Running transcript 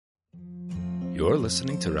You're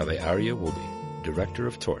listening to Rabbi Aryeh Wolbe, Director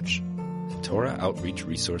of Torch, the Torah Outreach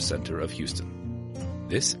Resource Center of Houston.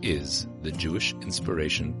 This is the Jewish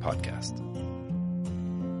Inspiration Podcast.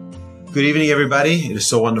 Good evening, everybody. It is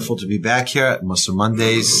so wonderful to be back here at Musar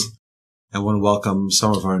Mondays. I want to welcome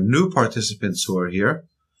some of our new participants who are here.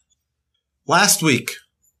 Last week,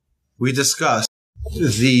 we discussed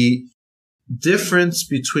the difference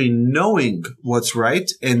between knowing what's right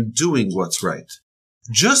and doing what's right.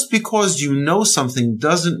 Just because you know something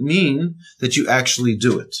doesn't mean that you actually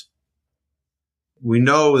do it. We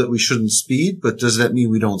know that we shouldn't speed, but does that mean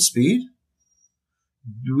we don't speed?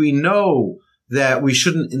 We know that we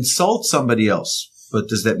shouldn't insult somebody else, but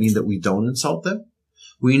does that mean that we don't insult them?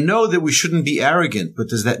 We know that we shouldn't be arrogant, but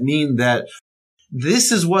does that mean that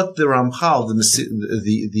this is what the Ramchal,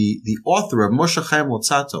 the author of Moshe Chaim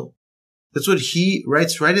Lotzato, that's what he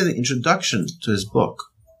writes right in the introduction to his book,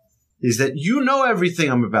 is that you know everything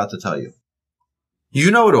I'm about to tell you. You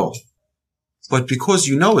know it all. But because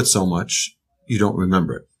you know it so much, you don't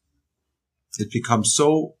remember it. It becomes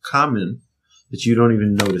so common that you don't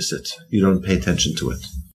even notice it. You don't pay attention to it.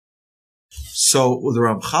 So the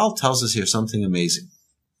Ramchal tells us here something amazing.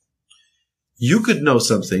 You could know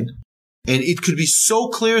something, and it could be so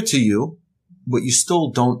clear to you, but you still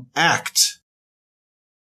don't act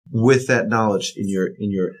with that knowledge in your.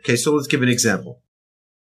 Okay, so let's give an example.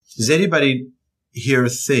 Does anybody here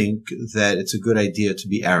think that it's a good idea to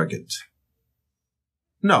be arrogant?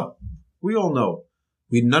 No. We all know.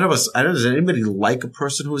 None of us, I don't know, does anybody like a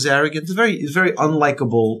person who is arrogant? It's a very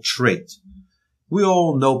unlikable trait. We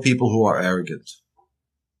all know people who are arrogant.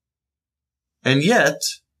 And yet,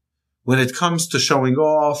 when it comes to showing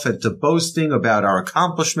off and to boasting about our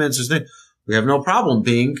accomplishments, we have no problem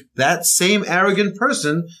being that same arrogant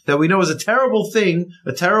person that we know is a terrible thing,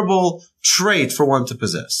 a terrible trait for one to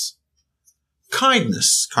possess.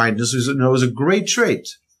 Kindness. Kindness is a great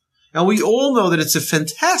trait. And we all know that it's a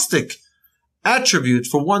fantastic attribute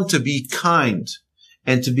for one to be kind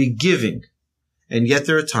and to be giving. And yet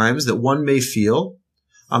there are times that one may feel,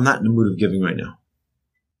 I'm not in the mood of giving right now.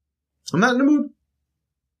 I'm not in the mood.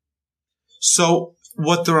 So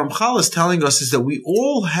what the Ramchal is telling us is that we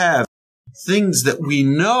all have things that we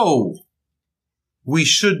know we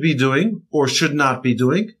should be doing or should not be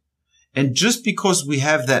doing. And just because we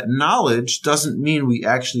have that knowledge doesn't mean we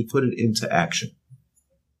actually put it into action.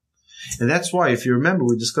 And that's why, if you remember,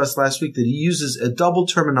 we discussed last week that he uses a double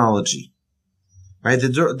terminology. Right?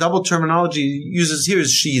 The double terminology he uses here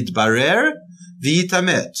is sheyitbarer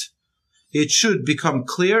v'yitamet. It should become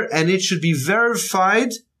clear and it should be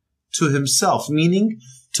verified to himself, meaning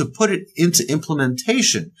to put it into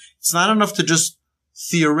implementation. It's not enough to just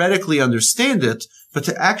theoretically understand it, but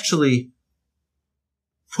to actually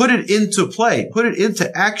put it into play, put it into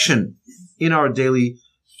action in our daily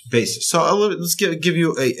basis. So let's give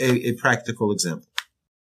you a practical example.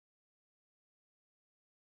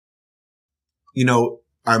 You know,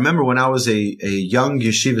 I remember when I was a young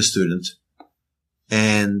yeshiva student,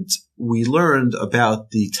 and we learned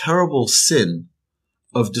about the terrible sin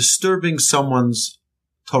of disturbing someone's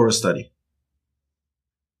Torah study.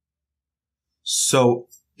 So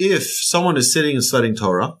if someone is sitting and studying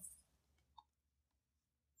Torah,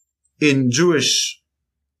 in Jewish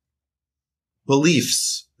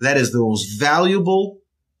beliefs, that is the most valuable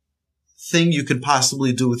thing you could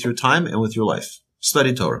possibly do with your time and with your life.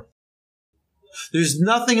 Study Torah. There's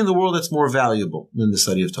nothing in the world that's more valuable than the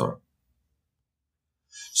study of Torah.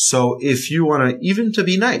 So if you want to, even to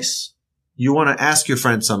be nice, you want to ask your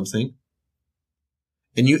friend something,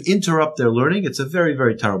 and you interrupt their learning, it's a very,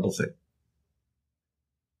 very terrible thing.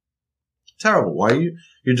 Terrible. Why?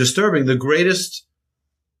 You're disturbing the greatest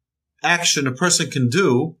action a person can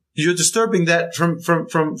do. You're disturbing that from,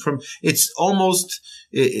 it's almost,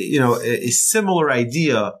 a similar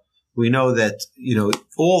idea. We know that,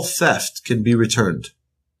 all theft can be returned.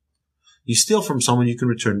 You steal from someone, you can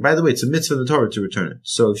return. By the way, it's a mitzvah in the Torah to return it.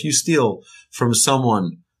 So if you steal from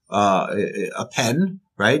someone, a pen,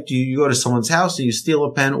 right? You go to someone's house and you steal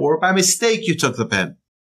a pen, or by mistake you took the pen.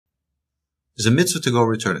 There's a mitzvah to go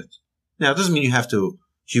return it. Now, it doesn't mean you have to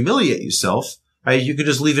humiliate yourself, right? You could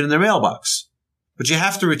just leave it in their mailbox. But you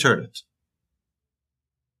have to return it.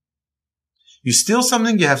 You steal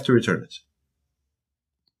something, you have to return it.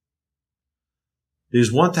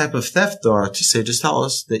 There's one type of theft, though, to say, just tell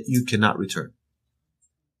us that you cannot return.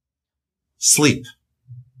 Sleep.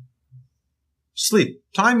 Sleep.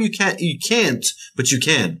 Time you can't, but you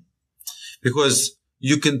can. Because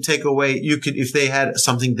you can take away, if they had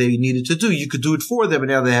something they needed to do, you could do it for them, and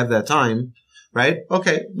now they have that time, right?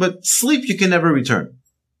 Okay, but sleep you can never return.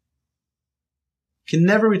 Can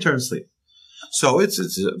never return sleep. So it's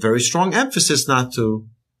a very strong emphasis not to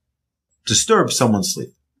disturb someone's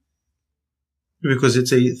sleep, because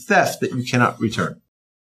it's a theft that you cannot return.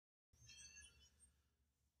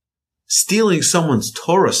 Stealing someone's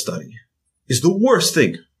Torah study is the worst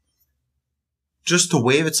thing. Just to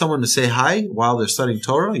wave at someone to say hi while they're studying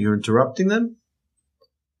Torah, you're interrupting them.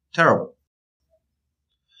 Terrible.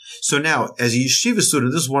 So now, as a yeshiva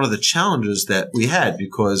student, this is one of the challenges that we had,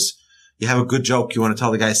 because you have a good joke you want to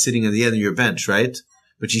tell the guy sitting at the end of your bench, right?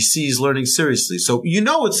 But you see he's learning seriously. So you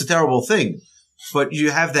know it's a terrible thing, but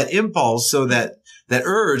you have that impulse, so that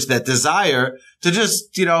urge, that desire to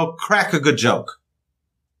just, crack a good joke.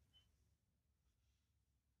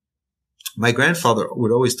 My grandfather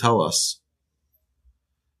would always tell us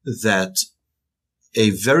that a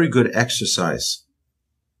very good exercise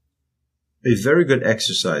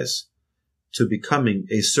to becoming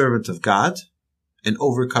a servant of God and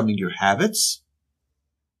overcoming your habits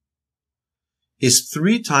is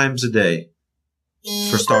 3 times a day.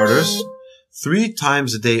 For starters, 3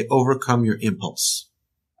 times a day overcome your impulse.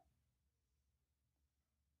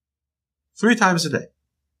 3 times a day.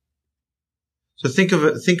 So think of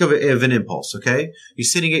an impulse, okay? You're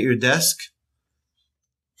sitting at your desk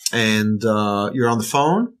and you're on the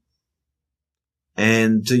phone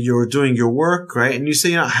and you're doing your work, right? And you say,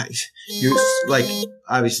 you're like,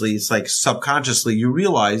 obviously it's like subconsciously you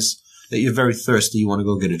realize that you're very thirsty. You want to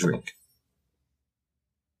go get a drink.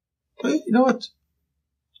 But you know what?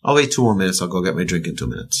 I'll wait 2 more minutes. I'll go get my drink in 2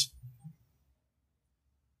 minutes.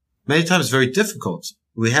 Many times it's very difficult.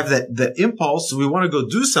 We have that impulse. We want to go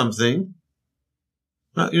do something.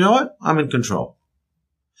 You know what? I'm in control.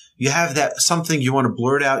 You have that something you want to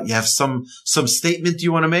blurt out. You have some statement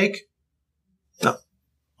you want to make. No,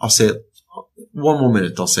 I'll say it. 1 more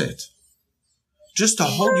minute. I'll say it. Just to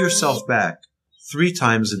hold yourself back 3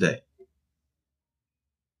 times a day.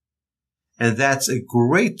 And that's a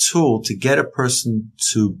great tool to get a person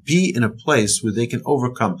to be in a place where they can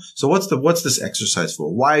overcome. So what's this exercise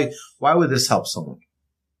for? Why would this help someone?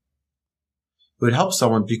 It would help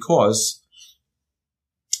someone because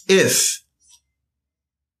if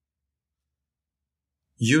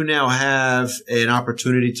you now have an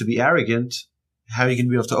opportunity to be arrogant, how are you going to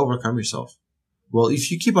be able to overcome yourself? Well, if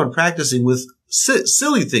you keep on practicing with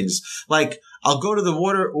silly things, like I'll go to the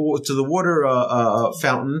water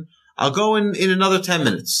fountain, I'll go in another 10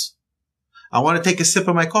 minutes. I want to take a sip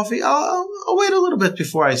of my coffee. I'll wait a little bit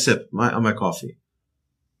before I sip on my coffee.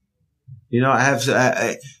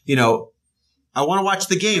 I want to watch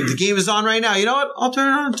the game. The game is on right now. You know what? I'll turn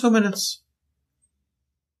it on in 2 minutes.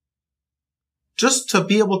 Just to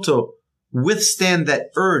be able to withstand that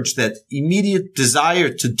urge, that immediate desire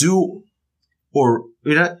to do,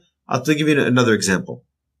 I'll give you another example.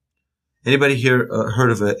 Anybody here heard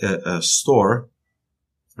of a store,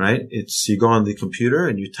 right? You go on the computer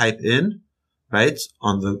and you type in, right?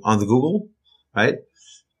 On the Google, right?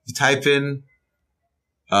 You type in,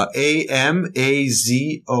 Amazon,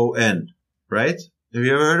 right? Have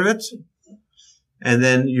you ever heard of it? And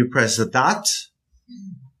then you press a dot,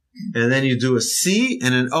 and then you do a C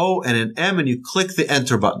and an O and an M, and you click the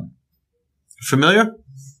enter button. Familiar?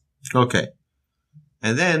 Okay.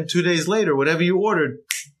 And then 2 days later, whatever you ordered,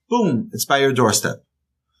 boom, it's by your doorstep.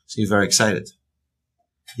 So you're very excited.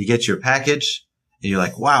 You get your package, and you're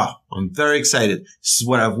like, wow, I'm very excited. This is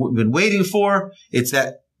what I've been waiting for. It's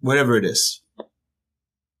that, whatever it is.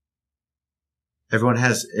 Everyone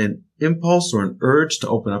has an impulse or an urge to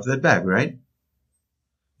open up that bag, right?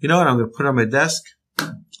 You know what? I'm going to put it on my desk.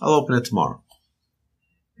 I'll open it tomorrow.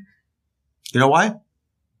 You know why?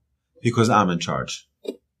 Because I'm in charge.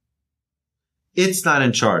 It's not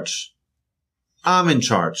in charge. I'm in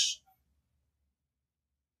charge.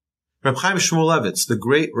 Reb Chaim Shmulevitz, the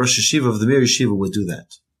great Rosh Yeshiva of the Mir Yeshiva, would do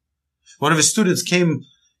that. One of his students came,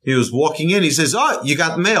 he was walking in, he says, "Oh, you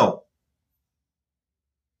got mail."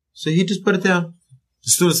 So he just put it down. The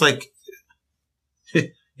student's like,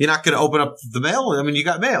 "You're not going to open up the mail? I mean, you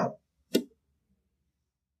got mail."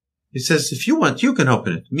 He says, "If you want, you can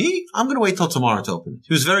open it. Me, I'm going to wait till tomorrow to open it."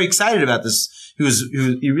 He was very excited about this. He was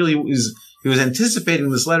anticipating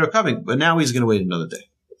this letter coming, but now he's going to wait another day.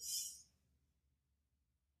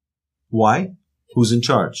 Why? Who's in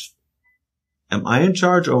charge? Am I in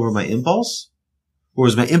charge over my impulse? Or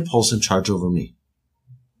is my impulse in charge over me?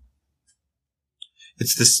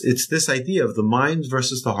 It's this idea of the mind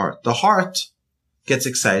versus the heart. The heart gets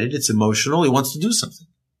excited. It's emotional. He wants to do something.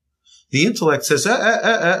 The intellect says,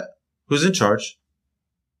 who's in charge?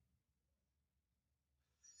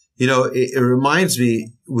 You know, it reminds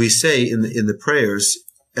me, we say in the prayers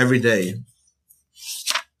every day,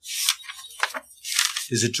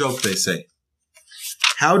 is a joke they say.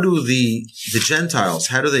 how do the Gentiles,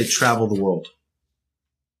 how do they travel the world?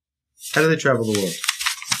 How do they travel the world?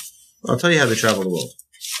 I'll tell you how they travel the world.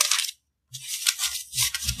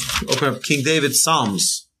 Open up King David's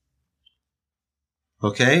Psalms.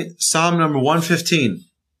 Okay? Psalm number 115.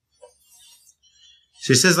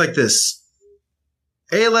 So he says like this.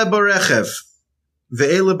 Eile barechev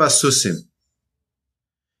ve'ele basusim.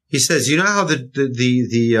 He says, you know how the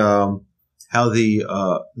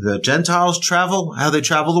Gentiles travel, how they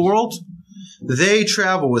travel the world? They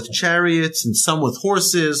travel with chariots and some with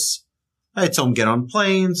horses. Right? Some get on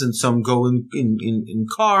planes and some go in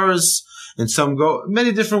cars and some go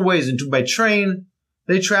many different ways. And by train,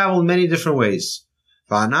 they travel in many different ways.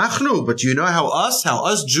 But you know how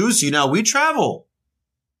us Jews, you know, we travel.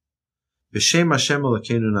 B'Shem Hashem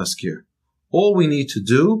Elokeinu naskir. All we need to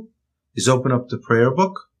do is open up the prayer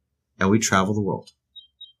book and we travel the world.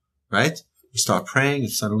 Right? We start praying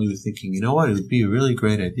and suddenly we're thinking, you know what? It would be a really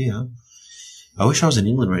great idea. I wish I was in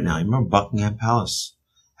England right now. I remember Buckingham Palace.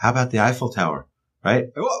 How about the Eiffel Tower? Right?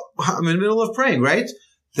 I'm in the middle of praying, right?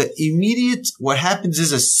 What happens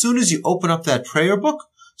is as soon as you open up that prayer book,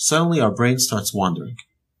 suddenly our brain starts wandering.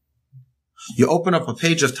 You open up a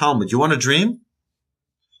page of Talmud. You want to dream?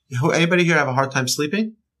 Anybody here have a hard time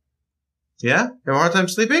sleeping? Yeah? You have a hard time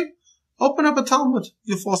sleeping? Open up a Talmud.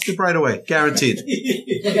 You'll fall asleep right away. Guaranteed.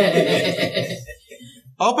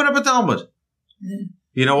 Open up a Talmud.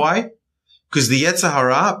 You know why? Because the Yetzer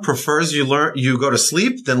Hara prefers you go to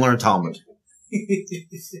sleep than learn Talmud.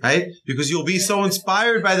 Right? Because you'll be so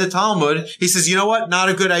inspired by the Talmud. He says, you know what? Not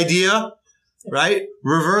a good idea. Right?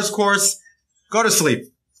 Reverse course. Go to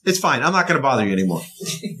sleep. It's fine. I'm not going to bother you anymore.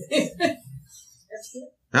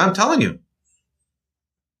 I'm telling you.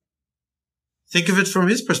 Think of it from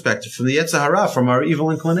his perspective, from the Yetzer Hara, from our evil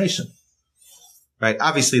inclination. Right?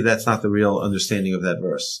 Obviously, that's not the real understanding of that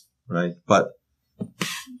verse. Right? But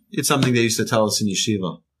it's something they used to tell us in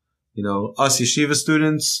yeshiva. You know, us yeshiva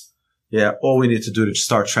students, yeah, all we need to do to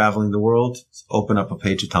start traveling the world is open up a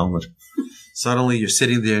page of Talmud. Suddenly you're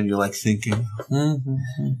sitting there and you're like thinking,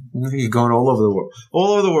 you're going all over the world.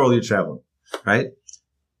 All over the world you're traveling, right?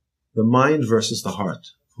 The mind versus the heart.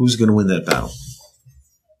 Who's going to win that battle?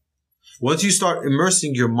 Once you start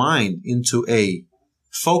immersing your mind into a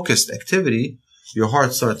focused activity, your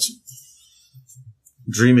heart starts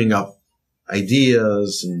dreaming up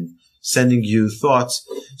ideas and sending you thoughts.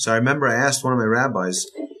 So I remember I asked one of my rabbis,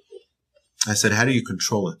 I said, how do you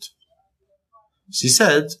control it? She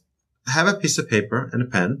said, have a piece of paper and a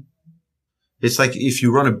pen. It's like if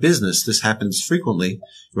you run a business, this happens frequently.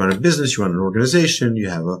 You run a business, you run an organization, you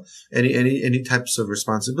have any types of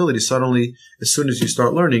responsibility. Suddenly, as soon as you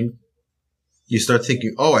start learning, you start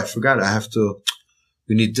thinking, oh, I forgot,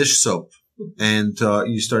 we need dish soap. And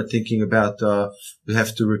you start thinking about we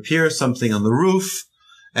have to repair something on the roof,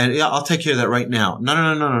 and yeah, I'll take care of that right now. No.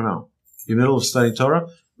 You're in the middle of studying Torah,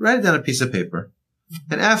 write it down on a piece of paper,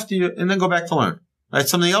 and then go back to learn. Right?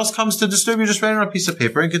 Something else comes to disturb you, just write it on a piece of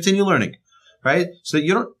paper and continue learning. Right? So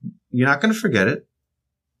you're not going to forget it.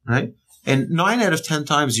 Right? And 9 out of 10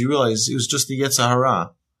 times you realize it was just the Yetzer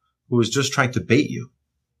Hara who was just trying to bait you.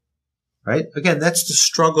 Right? Again, that's the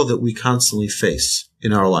struggle that we constantly face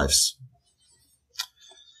in our lives.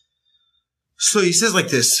 So he says like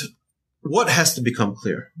this, what has to become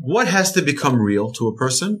clear? What has to become real to a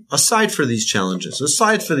person aside for these challenges,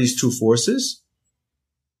 aside for these two forces?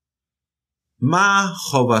 Ma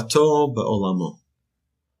chovato ba'olamo.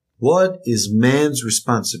 What is man's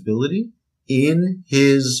responsibility in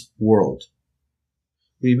his world?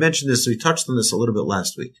 We mentioned this, we touched on this a little bit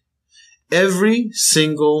last week. Every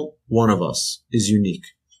single one of us is unique.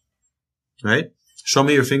 Right? Show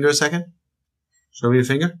me your finger a second. Show me your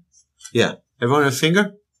finger. Yeah. Everyone have a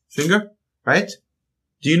finger? Finger? Right?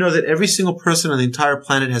 Do you know that every single person on the entire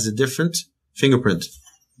planet has a different fingerprint?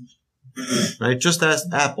 Right? Just ask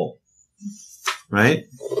Apple. Right?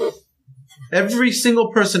 Every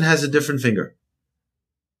single person has a different finger.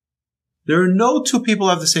 There are no two people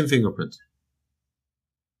who have the same fingerprint.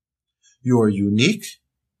 You are unique,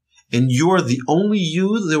 and you are the only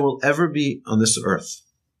you there will ever be on this earth.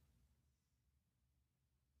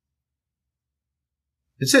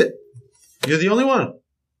 That's it. You're the only one.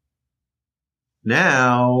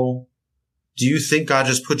 Now, do you think God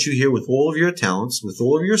just put you here with all of your talents, with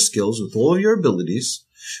all of your skills, with all of your abilities,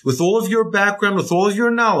 with all of your background, with all of your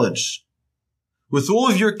knowledge, with all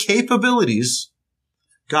of your capabilities?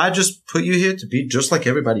 God just put you here to be just like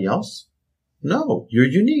everybody else? No, you're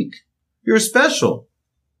unique. You're special.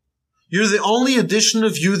 You're the only edition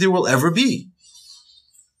of you there will ever be.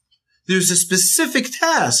 There's a specific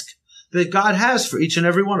task that God has for each and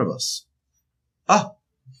every one of us.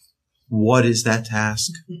 What is that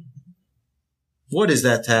task? What is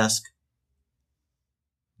that task?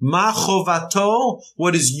 Ma chovato,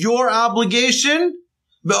 what is your obligation?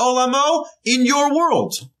 Be'olamo, in your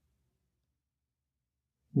world.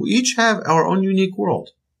 We each have our own unique world.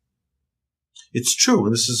 It's true,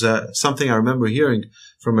 and this is something I remember hearing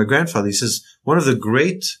from my grandfather. He says, one of the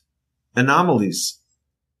great anomalies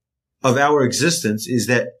of our existence is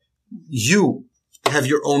that you have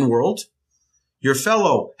your own world. Your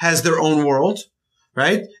fellow has their own world,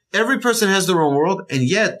 right? Every person has their own world, and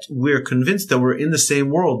yet we're convinced that we're in the same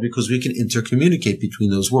world because we can intercommunicate between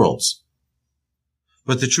those worlds.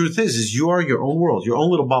 But the truth is you are your own world, your own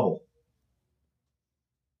little bubble.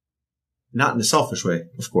 Not in a selfish way,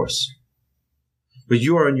 of course. But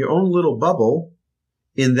you are in your own little bubble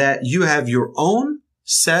in that you have your own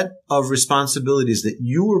set of responsibilities that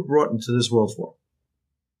you were brought into this world for.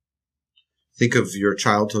 Think of your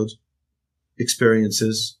childhood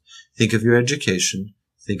experiences. Think of your education.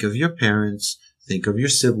 Think of your parents. Think of your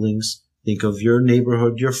siblings. Think of your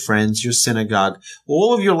neighborhood, your friends, your synagogue.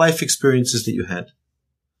 All of your life experiences that you had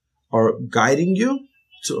are guiding you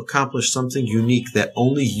to accomplish something unique that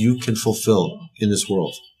only you can fulfill in this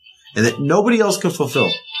world. And that nobody else can fulfill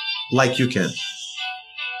like you can.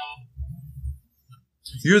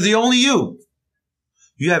 You're the only you.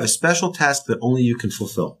 You have a special task that only you can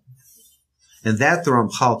fulfill. And that, the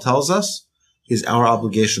Ramchal tells us, is our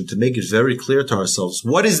obligation to make it very clear to ourselves.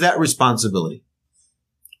 What is that responsibility?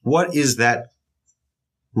 What is that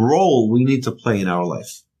role we need to play in our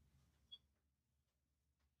life?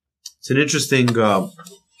 It's an interesting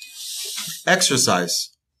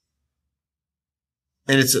exercise.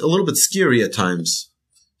 And it's a little bit scary at times.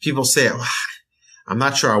 People say, I'm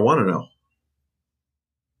not sure I want to know.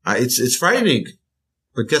 It's frightening.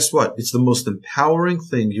 But guess what? It's the most empowering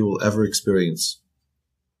thing you will ever experience.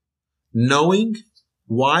 Knowing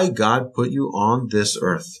why God put you on this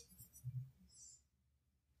earth.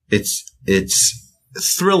 It's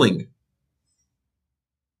thrilling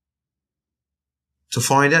to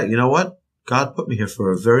find out, you know what? God put me here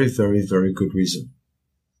for a very, very, very good reason.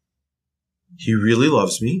 He really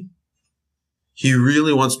loves me. He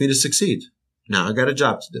really wants me to succeed. Now I got a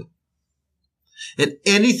job to do. And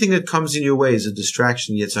anything that comes in your way is a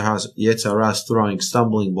distraction, Yetzirah's throwing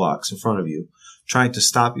stumbling blocks in front of you, trying to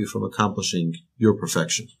stop you from accomplishing your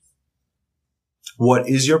perfection. What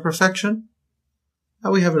is your perfection?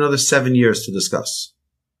 Now we have another 7 years to discuss.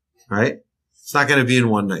 Right? It's not going to be in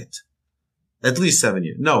one night. At least 7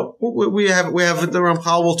 years. No, we have the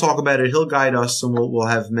Ramchal will talk about it. He'll guide us, and we'll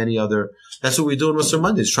have many other. That's what we do on Musar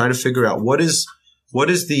Mondays, trying to figure out what is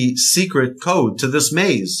the secret code to this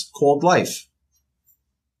maze called life.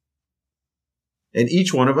 And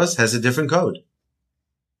each one of us has a different code,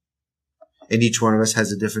 and each one of us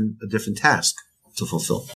has a different task to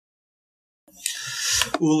fulfill.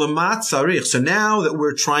 Ulamat sarich. So now that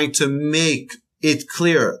we're trying to make it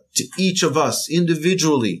clear to each of us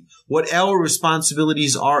individually what our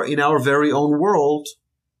responsibilities are in our very own world,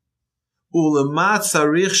 Ulamat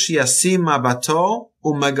sarich shiasim mabato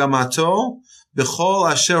umagamato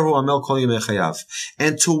b'chol asher hu amel kol yemei chayav.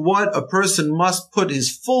 And to what a person must put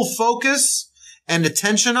his full focus and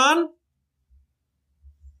attention on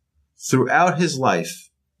throughout his life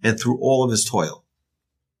and through all of his toil.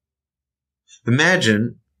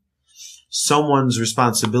 Imagine someone's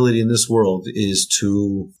responsibility in this world is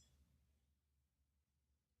to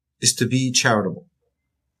be charitable.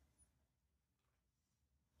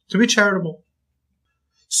 To be charitable.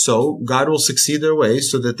 So God will succeed their way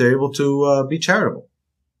so that they're able to be charitable.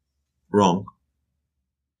 Wrong.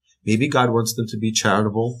 Maybe God wants them to be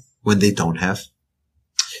charitable when they don't have.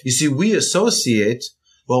 You see, we associate,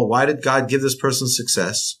 well, why did God give this person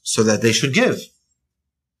success? So that they should give.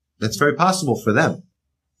 That's very possible for them.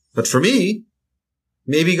 But for me,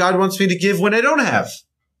 maybe God wants me to give when I don't have.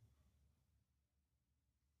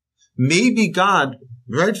 Maybe God,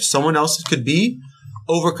 right, for someone else it could be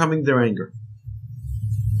overcoming their anger.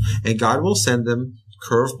 And God will send them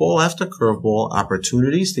curveball after curveball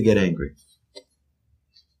opportunities to get angry.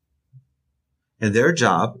 And their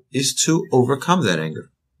job is to overcome that anger.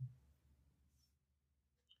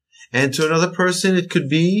 And to another person, it could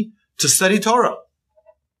be to study Torah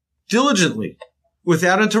diligently,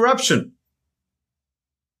 without interruption.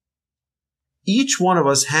 Each one of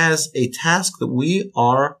us has a task that we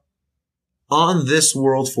are on this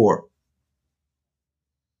world for.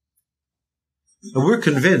 And we're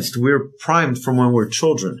convinced, we're primed from when we're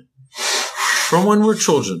children. From when we're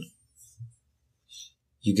children.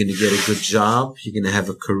 You're going to get a good job. You're going to have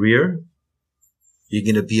a career. You're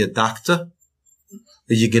going to be a doctor.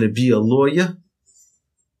 You're going to be a lawyer.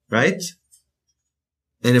 Right?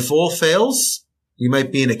 And if all fails, you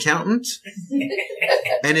might be an accountant.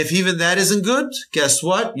 And if even that isn't good, guess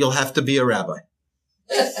what? You'll have to be a rabbi.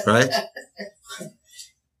 Right?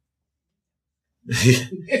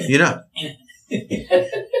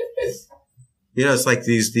 It's like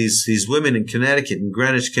these women in Connecticut, in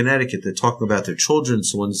Greenwich, Connecticut, they're talking about their children.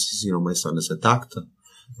 So one says, my son is a doctor.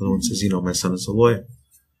 The other one says, my son is a lawyer.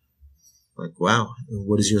 Like, wow,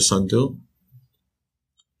 what does your son do?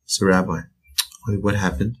 He's a rabbi. Wait, what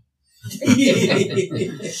happened?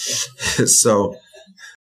 So,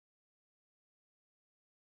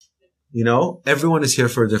 everyone is here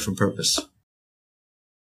for a different purpose.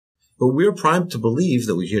 But we're primed to believe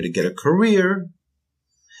that we're here to get a career,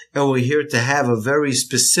 and we're here to have a very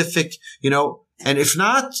specific, and if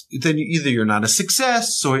not, then either you're not a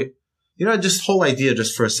success, or, just whole idea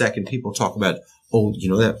just for a second, people talk about,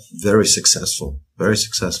 that very successful, right?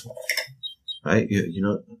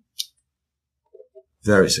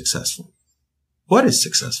 Very successful. What is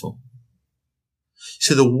successful?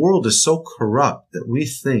 See, the world is so corrupt that we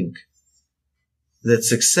think that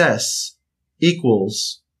success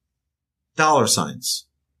equals dollar signs.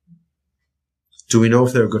 Do we know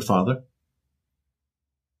if they're a good father?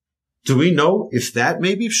 Do we know if that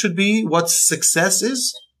maybe should be what success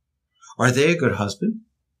is? Are they a good husband?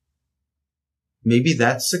 Maybe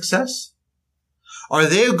that's success. Are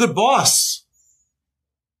they a good boss?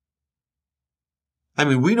 I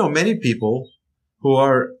mean, we know many people who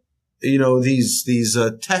are, these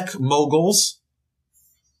tech moguls.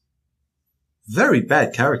 Very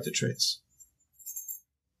bad character traits.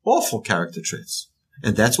 Awful character traits.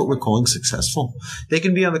 And that's what we're calling successful. They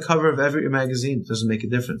can be on the cover of every magazine. It doesn't make a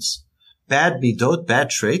difference. Bad midot, bad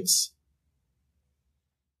traits.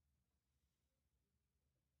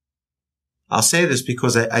 I'll say this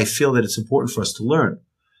because I feel that it's important for us to learn.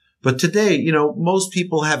 But today, most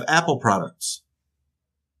people have Apple products.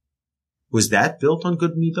 Was that built on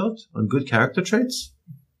good midot, on good character traits?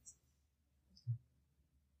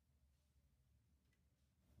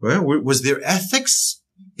 Well, was there ethics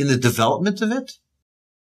in the development of it?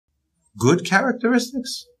 Good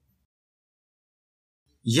characteristics?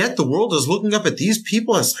 Yet the world is looking up at these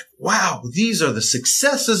people as like, wow, these are the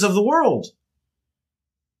successes of the world.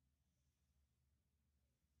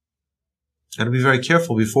 Got to be very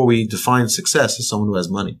careful before we define success as someone who has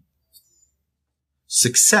money.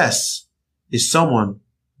 Success is someone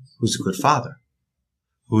who's a good father,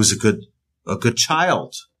 who's a good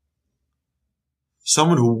child,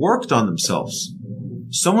 someone who worked on themselves,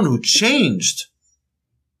 someone who changed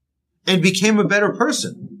and became a better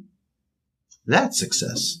person. That's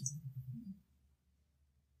success.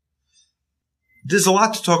 There's a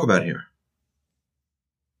lot to talk about here,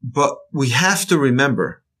 but we have to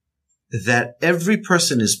remember that every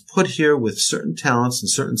person is put here with certain talents and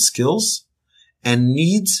certain skills and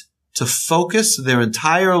needs to focus their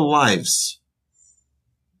entire lives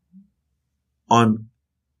on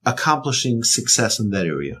accomplishing success in that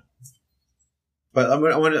area. But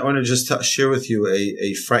I want to just share with you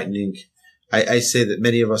a frightening, I say that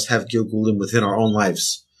many of us have Gilgulim within our own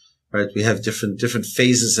lives, right? We have different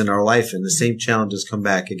phases in our life, and the same challenges come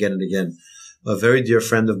back again and again. A very dear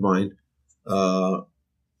friend of mine,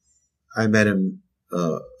 I met him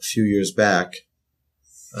a few years back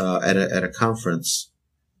at a conference,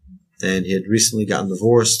 and he had recently gotten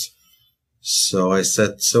divorced. So I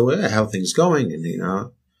said, how are things going? And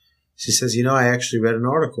she says, I actually read an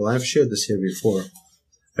article. I've shared this here before.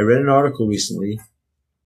 I read an article recently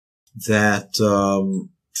that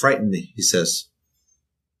frightened me. He says,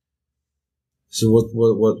 so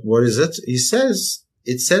what is it? He says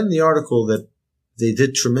it said in the article that they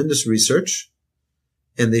did tremendous research.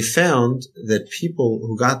 And they found that people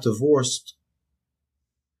who got divorced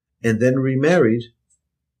and then remarried,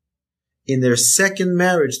 in their second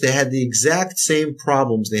marriage, they had the exact same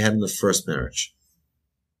problems they had in the first marriage.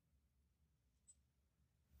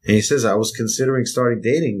 And he says, I was considering starting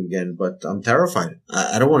dating again, but I'm terrified.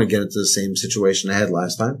 I don't want to get into the same situation I had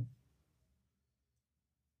last time.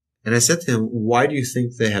 And I said to him, why do you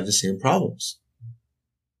think they have the same problems?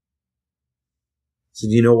 I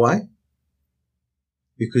said, you know why?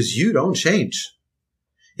 Because you don't change.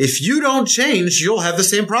 If you don't change, you'll have the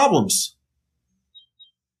same problems.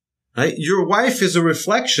 Right? Your wife is a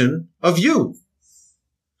reflection of you.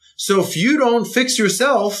 So if you don't fix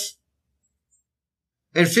yourself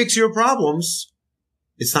and fix your problems,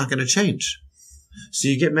 it's not going to change. So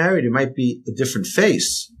you get married, it might be a different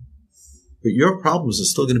face, but your problems are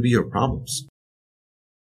still going to be your problems.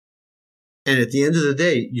 And at the end of the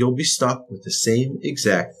day, you'll be stuck with the same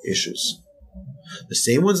exact issues. The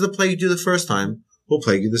same ones that plagued you the first time will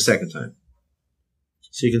plague you the second time.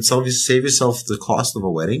 So you can save yourself the cost of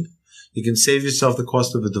a wedding. You can save yourself the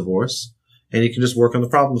cost of a divorce. And you can just work on the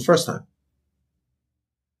problem the first time.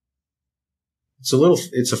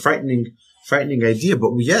 It's a frightening idea.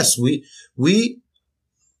 But yes,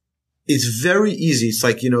 it's very easy. It's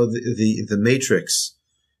like, the Matrix.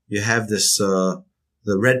 You have this, the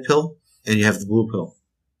red pill and you have the blue pill.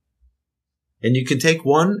 And you can take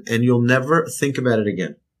one and you'll never think about it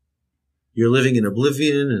again. You're living in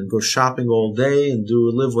oblivion and go shopping all day and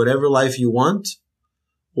live whatever life you want.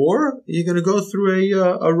 Or you're going to go through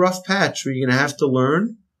a rough patch where you're going to have to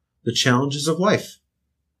learn the challenges of life.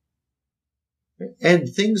 And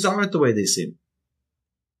things aren't the way they seem.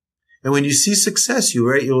 And when you see success,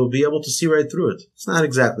 you'll be able to see right through it. It's not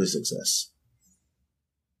exactly success.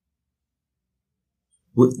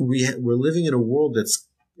 We're living in a world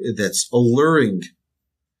that's alluring,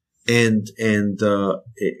 and the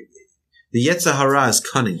Yetzer Hara is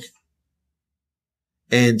cunning,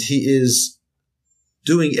 and he is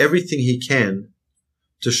doing everything he can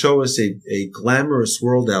to show us a glamorous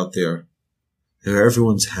world out there where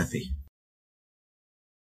everyone's happy.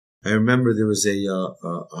 I remember there was a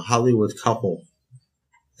Hollywood couple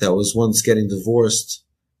that was once getting divorced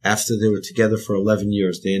after they were together for 11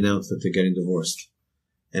 years. They announced that they're getting divorced.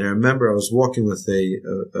 And I remember I was walking with a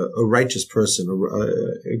righteous person.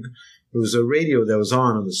 It was a radio that was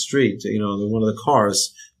on the street, one of the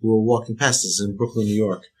cars. We were walking past us in Brooklyn, New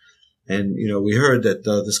York. And, we heard that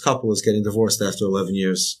this couple is getting divorced after 11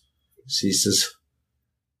 years. So he says,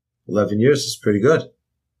 11 years is pretty good.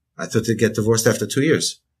 I thought they'd get divorced after 2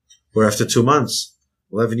 years. Or after 2 months.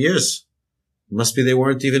 11 years. It must be they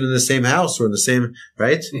weren't even in the same house or in the same,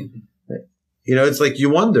 right? It's like you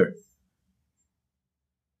wonder.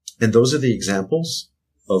 And those are the examples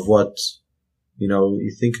of what,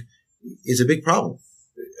 you think is a big problem.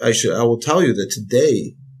 I will tell you that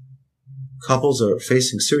today, couples are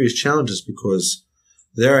facing serious challenges because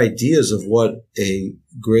their ideas of what a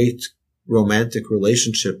great romantic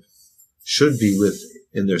relationship should be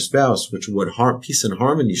in their spouse, what peace and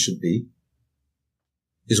harmony should be,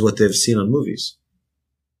 is what they've seen on movies.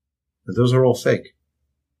 But those are all fake.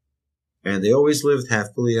 And they always lived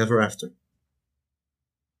happily ever after.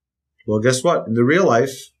 Well, guess what? In the real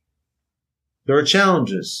life, there are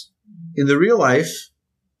challenges. In the real life,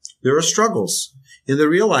 there are struggles. In the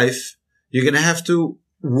real life, you're going to have to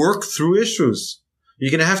work through issues.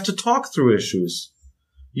 You're going to have to talk through issues.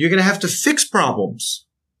 You're going to have to fix problems.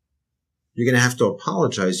 You're going to have to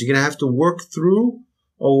apologize. You're going to have to work through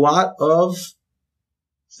a lot of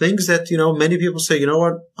things that, many people say, you know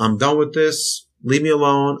what? I'm done with this. Leave me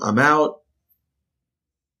alone. I'm out.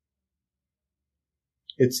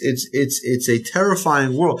 It's a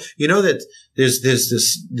terrifying world. You know that there's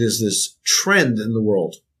this trend in the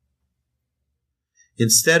world.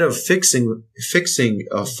 Instead of fixing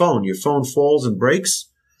a phone, your phone falls and breaks.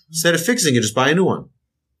 Instead of fixing it, just buy a new one.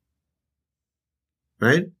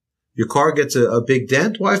 Right? Your car gets a big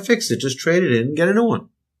dent. Why fix it? Just trade it in and get a new one.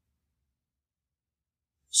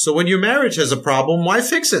 So when your marriage has a problem, why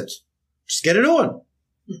fix it? Just get a new one.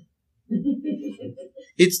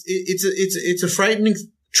 It's a frightening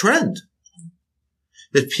trend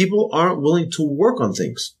that people aren't willing to work on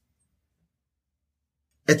things.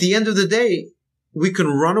 At the end of the day, we can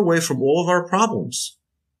run away from all of our problems,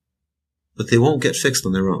 but they won't get fixed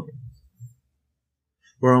on their own.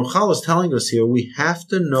 Where Ramchal is telling us here, we have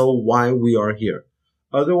to know why we are here.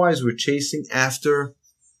 Otherwise, we're chasing after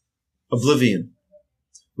oblivion.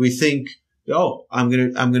 We think, I'm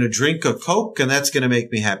gonna drink a Coke and that's gonna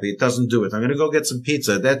make me happy. It doesn't do it. I'm gonna go get some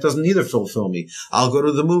pizza. That doesn't either fulfill me. I'll go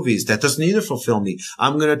to the movies. That doesn't either fulfill me.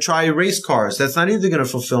 I'm gonna try race cars. That's not either gonna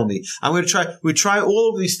fulfill me. We try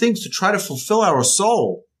all of these things to try to fulfill our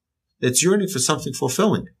soul that's yearning for something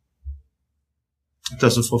fulfilling. It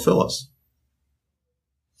doesn't fulfill us.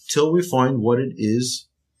 Till we find what it is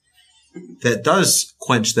that does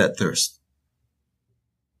quench that thirst.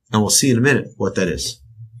 And we'll see in a minute what that is.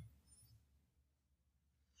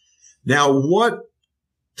 Now, what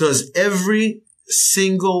does every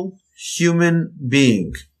single human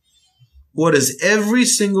being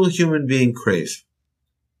crave?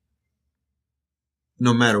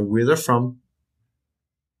 No matter where they're from.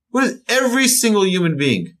 What is every single human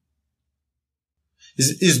being?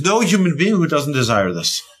 Is no human being who doesn't desire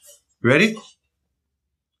this. Ready?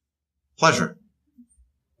 Pleasure.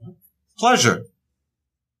 Pleasure.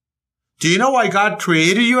 Do you know why God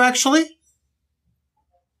created you actually?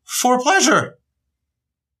 For pleasure.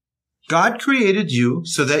 God created you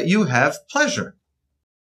so that you have pleasure.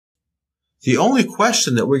 The only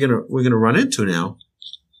question that we're gonna run into now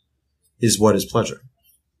is what is pleasure?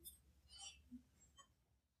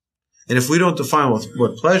 And if we don't define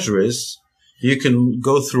what pleasure is, you can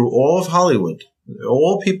go through all of Hollywood.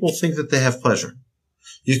 All people think that they have pleasure.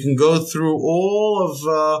 You can go through all of,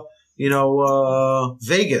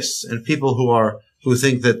 Vegas and people who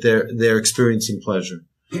think that they're experiencing pleasure.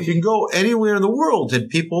 You can go anywhere in the world and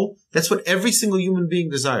people, that's what every single human being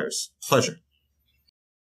desires, pleasure.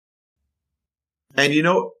 And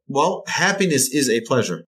happiness is a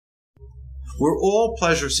pleasure. We're all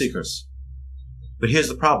pleasure seekers. But here's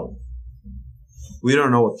the problem. We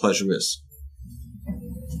don't know what pleasure is.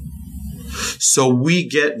 So we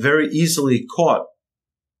get very easily caught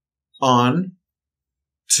on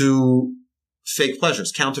to fake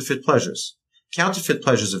pleasures, counterfeit pleasures. Counterfeit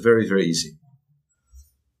pleasures are very, very easy.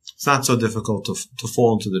 It's not so difficult to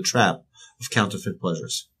fall into the trap of counterfeit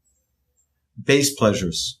pleasures. Base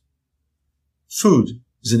pleasures. Food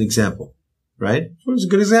is an example, right? Food is a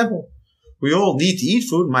good example. We all need to eat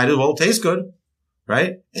food, might as well taste good,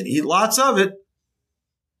 right? And eat lots of it,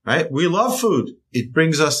 right? We love food. It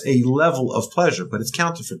brings us a level of pleasure, but it's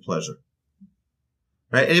counterfeit pleasure,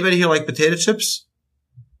 right? Anybody here like potato chips?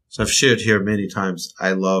 So I've shared here many times.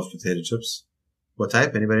 I love potato chips. What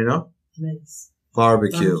type? Anybody know? Nice.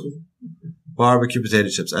 Barbecue. Barbecue potato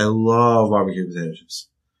chips. I love barbecue potato chips.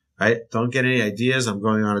 Right? Don't get any ideas. I'm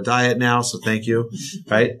going on a diet now, so thank you.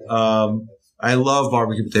 Right? I love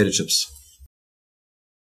barbecue potato chips.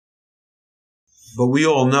 But we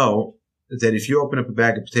all know that if you open up a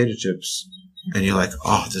bag of potato chips and you're like,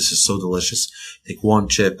 oh, this is so delicious. Take one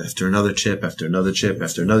chip after another chip after another chip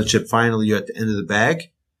after another chip. Finally, you're at the end of the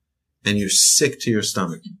bag and you're sick to your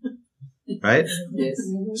stomach. Right? Yes.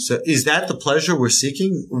 So is that the pleasure we're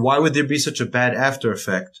seeking? Why would there be such a bad after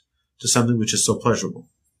effect to something which is so pleasurable?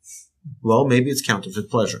 Well, maybe it's counterfeit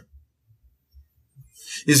pleasure.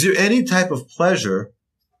 Is there any type of pleasure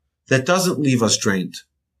that doesn't leave us drained?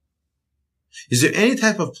 Is there any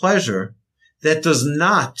type of pleasure that does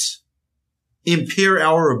not impair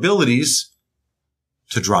our abilities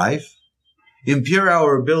to drive, impair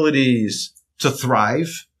our abilities to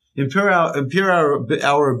thrive, impair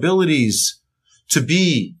our abilities to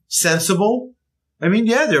be sensible? I mean,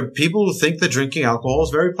 yeah, there are people who think that drinking alcohol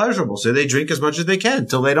is very pleasurable, so they drink as much as they can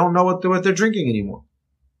till they don't know what they're drinking anymore.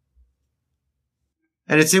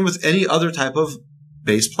 And it's in with any other type of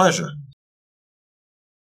base pleasure.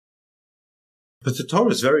 But the Torah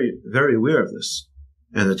is very, very aware of this.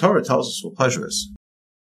 And the Torah tells us what pleasure is.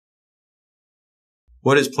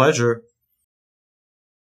 What is pleasure?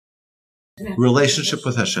 Relationship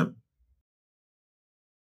with Hashem.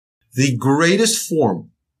 The greatest form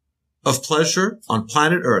of pleasure on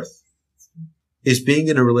planet Earth is being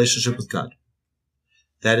in a relationship with God.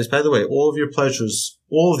 That is, by the way, all of your pleasures,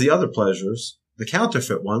 all of the other pleasures, the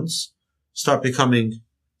counterfeit ones, start becoming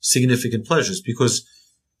significant pleasures because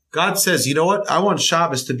God says, you know what? I want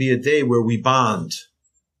Shabbos to be a day where we bond.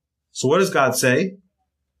 So what does God say?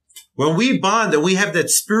 When we bond and we have that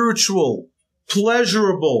spiritual,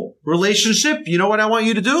 pleasurable relationship, you know what I want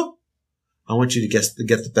you to do? I want you to get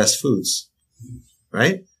the best foods.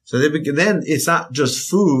 Right? So then it's not just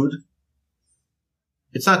food.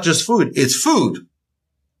 It's not just food. It's food.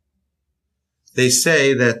 They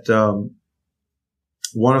say that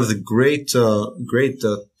one of the great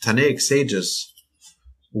Tanaic sages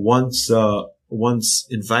once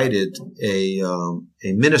invited a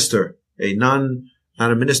minister,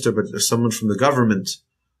 not a minister, but someone from the government,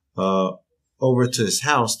 over to his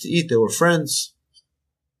house to eat. They were friends.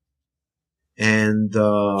 And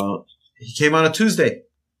he came on a Tuesday.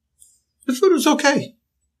 The food was okay.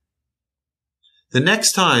 The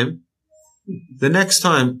next time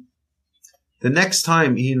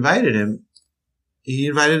he invited him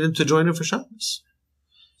to join him for Shabbos.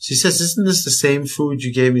 So he says, isn't this the same food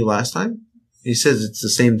you gave me last time? He says, it's the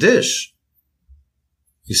same dish.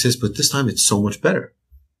 He says, but this time it's so much better.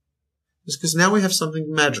 It's because now we have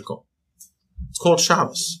something magical. It's called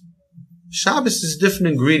Shabbos. Shabbos is a different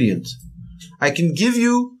ingredient. I can give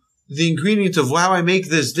you the ingredient of how I make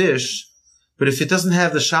this dish, but if it doesn't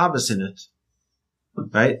have the Shabbos in it,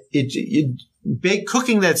 right,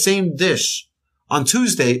 cooking that same dish on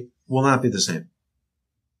Tuesday will not be the same.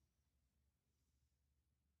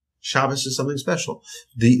 Shabbos is something special.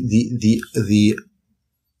 The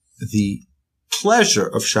pleasure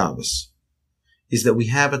of Shabbos is that we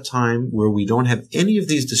have a time where we don't have any of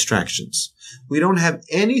these distractions. We don't have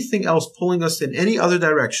anything else pulling us in any other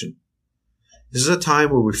direction. This is a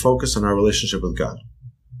time where we focus on our relationship with God.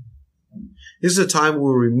 This is a time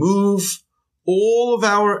where we remove all of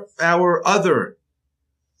our other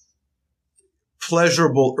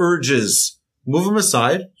pleasurable urges, move them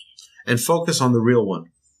aside, and focus on the real one,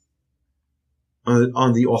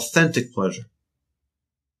 on the authentic pleasure.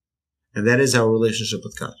 And that is our relationship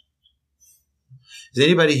with God. Does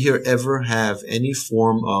anybody here ever have any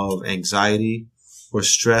form of anxiety or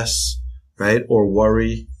stress, right? Or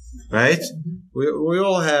worry, right? We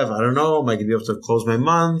all have, I don't know, am I going to be able to close my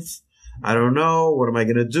month? I don't know. What am I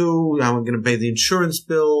going to do? How am I going to pay the insurance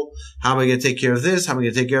bill? How am I going to take care of this? How am I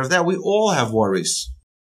going to take care of that? We all have worries.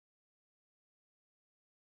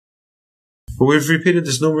 But we've repeated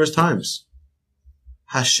this numerous times.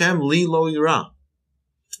 Hashem li lo yira.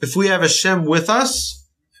 If we have Hashem with us,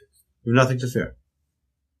 we have nothing to fear.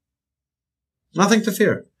 Nothing to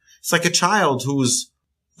fear. It's like a child who's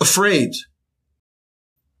afraid.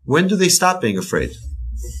 When do they stop being afraid?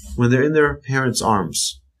 When they're in their parents'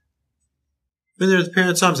 arms. When they're in their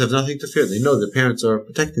parents' arms, they have nothing to fear. They know their parents are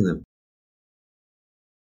protecting them.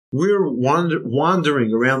 We're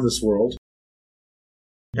wandering around this world,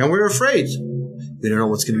 and we're afraid. We don't know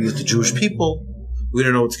what's going to be with the Jewish people. We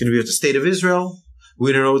don't know what's going to be with the state of Israel.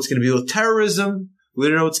 We don't know what's going to be with terrorism. We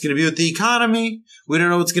don't know what's going to be with the economy. We don't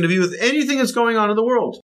know what's going to be with anything that's going on in the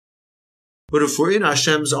world. But if we're in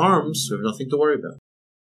Hashem's arms, we have nothing to worry about.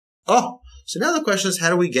 Oh, so now the question is, how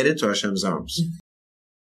do we get into Hashem's arms?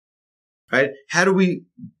 Right? How do we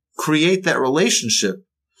create that relationship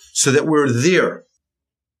so that we're there?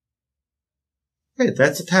 Okay,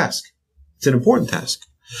 that's a task. It's an important task.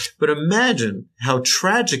 But imagine how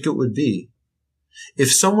tragic it would be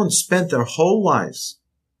if someone spent their whole lives,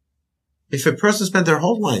 if a person spent their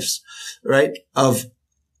whole lives, right, of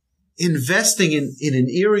investing in an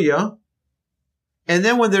area, and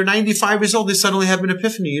then when they're 95 years old, they suddenly have an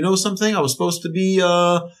epiphany. You know something? I was supposed to be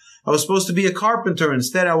a carpenter.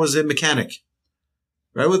 Instead, I was a mechanic.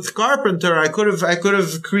 Right? With the carpenter, I could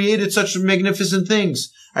have created such magnificent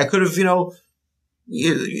things. I could have,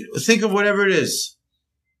 think of whatever it is.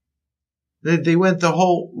 They went the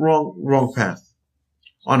whole wrong path.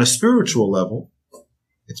 On a spiritual level,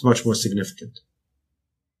 it's much more significant.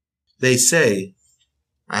 They say,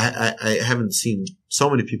 I haven't seen so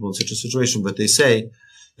many people in such a situation, but they say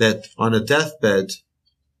that on a deathbed,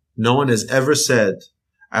 no one has ever said,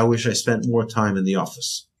 I wish I spent more time in the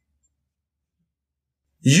office.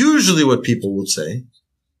 Usually what people would say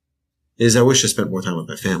is, I wish I spent more time with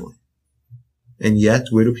my family. And yet,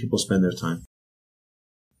 where do people spend their time?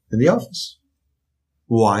 In the office.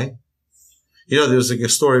 Why? There was like a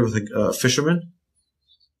story with a fisherman.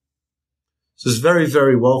 So this very,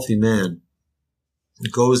 very wealthy man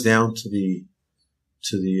goes down to the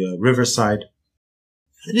riverside,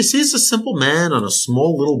 and he sees a simple man on a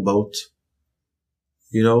small little boat,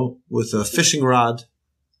 with a fishing rod.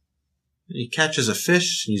 And he catches a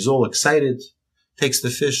fish, and he's all excited, takes the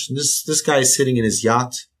fish, and this guy is sitting in his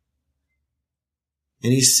yacht,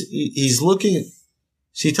 and he's looking.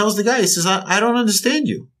 So he tells the guy, he says, I don't understand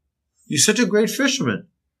you. You're such a great fisherman.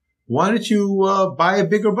 Why don't you buy a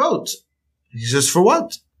bigger boat? He says, for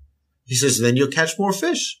what? He says, then you'll catch more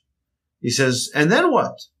fish. He says, and then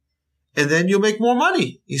what? And then you'll make more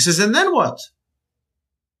money. He says, and then what?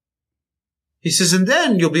 He says, and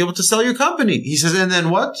then you'll be able to sell your company. He says, and then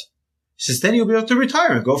what? He says, then you'll be able to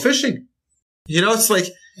retire and go fishing. It's like,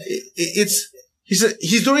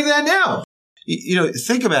 he's doing that now.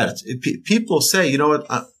 Think about it. People say, you know what?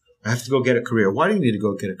 I have to go get a career. Why do you need to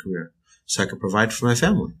go get a career? So I can provide for my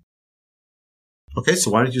family. Okay,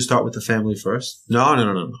 so why don't you start with the family first?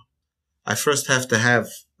 No. I first have to have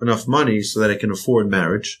enough money so that I can afford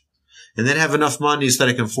marriage, and then have enough money so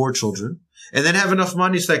that I can afford children, and then have enough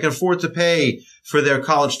money so that I can afford to pay for their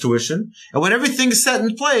college tuition. And when everything's set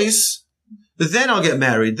in place, then I'll get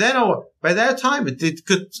married. Then by that time, it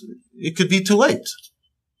could be too late.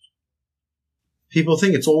 People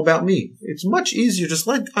think it's all about me. It's much easier. Just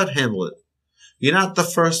let God handle it. You're not the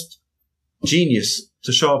first genius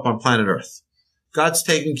to show up on planet Earth. God's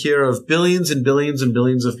taken care of billions and billions and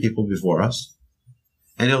billions of people before us.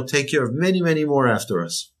 And He'll take care of many, many more after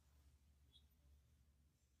us.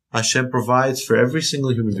 Hashem provides for every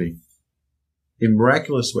single human being in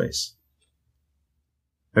miraculous ways.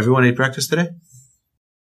 Everyone ate breakfast today?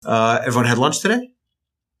 Everyone had lunch today?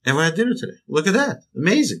 Everyone had dinner today. Look at that.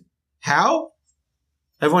 Amazing. How?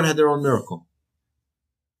 Everyone had their own miracle.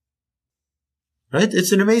 Right?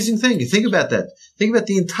 It's an amazing thing. You think about that. Think about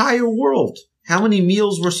the entire world. How many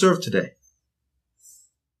meals were served today?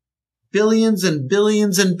 Billions and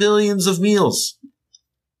billions and billions of meals.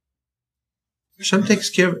 Hashem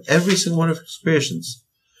takes care of every single one of His creations.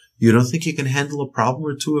 You don't think He can handle a problem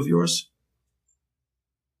or two of yours?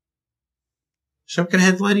 Hashem can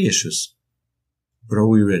handle any issues. But are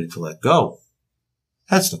we ready to let go?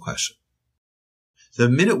 That's the question. The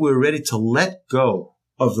minute we're ready to let go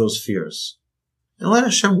of those fears and let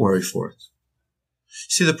Hashem worry for it,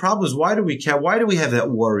 See, the problem is, why do we care? Why do we have that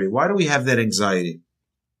worry? Why do we have that anxiety?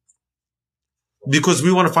 Because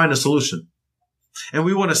we want to find a solution. And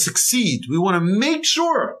we want to succeed. We want to make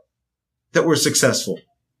sure that we're successful.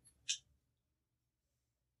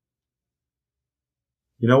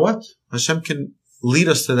 You know what? Hashem can lead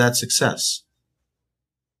us to that success.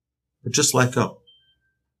 But just let go.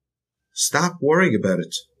 Stop worrying about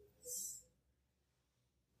it.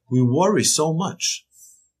 We worry so much.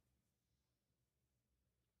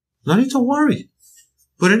 No need to worry.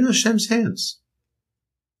 Put it in Hashem's hands.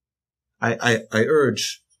 I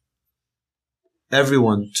urge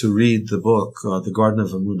everyone to read the book, The Garden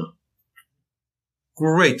of Emunah.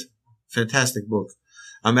 Great, fantastic book.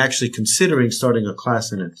 I'm actually considering starting a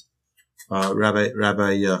class in it. Rabbi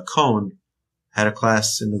Cohen had a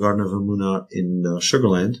class in the Garden of Emunah in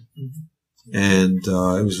Sugarland, and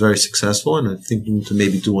it was very successful. And I'm thinking to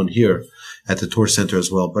maybe do one here at the Torch Center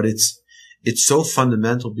as well. But it's so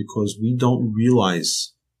fundamental because we don't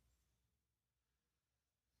realize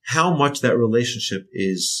how much that relationship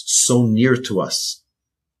is so near to us.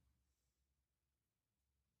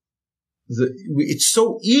 It's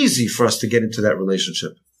so easy for us to get into that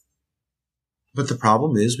relationship. But the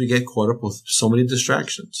problem is we get caught up with so many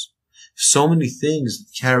distractions, so many things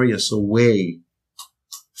that carry us away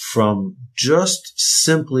from just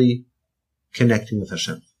simply connecting with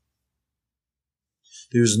Hashem.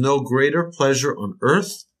 There is no greater pleasure on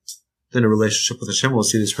earth than a relationship with Hashem. We'll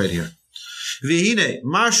see this right here. Now,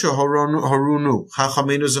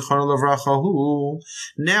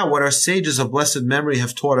 what our sages of blessed memory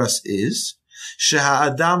have taught us is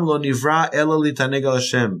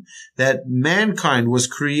that mankind was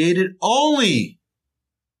created only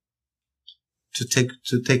to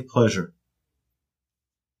take pleasure.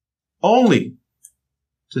 Only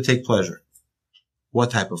to take pleasure.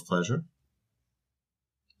 What type of pleasure?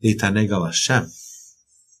 Litaneg al Hashem.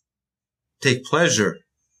 Take pleasure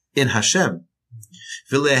in Hashem.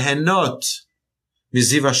 V'lehenot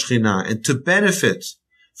miziv hashchina, and to benefit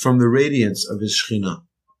from the radiance of His Shechina,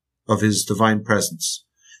 of His divine presence.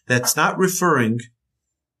 That's not referring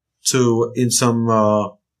to in some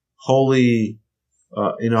holy,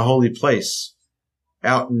 in a holy place,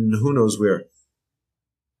 out in who knows where.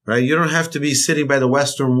 Right? You don't have to be sitting by the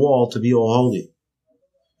Western Wall to be all holy.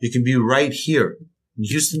 You can be right here in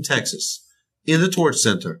Houston, Texas, in the Torch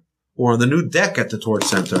Center, or on the new deck at the Torch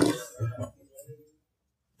Center,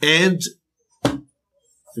 and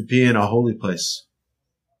be in a holy place.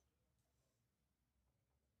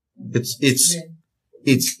 It's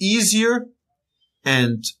easier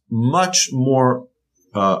and much more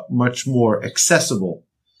accessible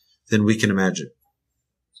than we can imagine.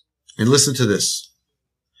 And listen to this.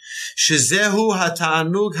 Shezehu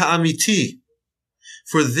hata'anug ha'amiti.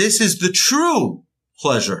 For this is the true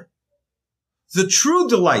pleasure. The true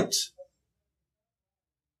delight.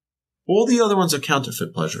 All the other ones are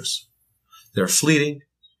counterfeit pleasures. They're fleeting.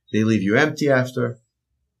 They leave you empty after.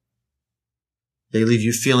 They leave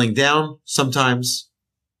you feeling down sometimes.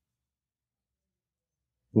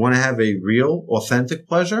 You want to have a real, authentic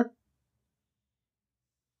pleasure?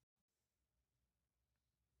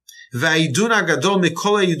 And is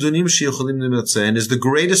the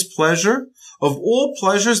greatest pleasure of all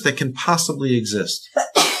pleasures that can possibly exist.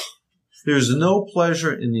 There is no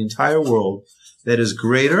pleasure in the entire world that is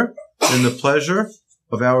greater than the pleasure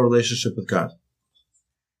of our relationship with God.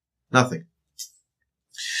 Nothing.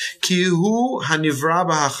 For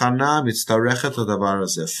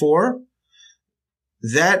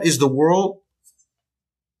that is the world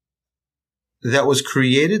that was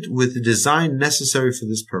created with the design necessary for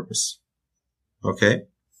this purpose. Okay?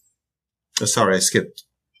 Oh, sorry, I skipped.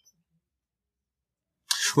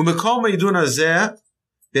 Where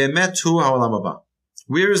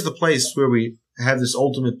is the place where we have this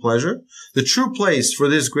ultimate pleasure? The true place for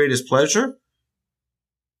this greatest pleasure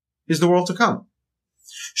is the world to come.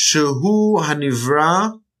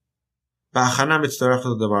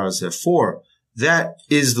 For that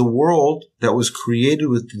is the world that was created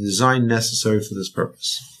with the design necessary for this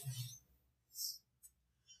purpose.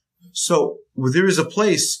 So there is a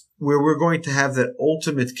place where we're going to have that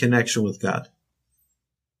ultimate connection with God.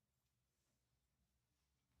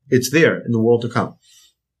 It's there in the world to come.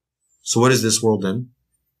 So what is this world then?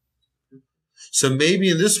 So maybe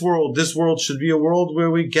in this world should be a world where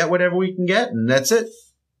we get whatever we can get, and that's it.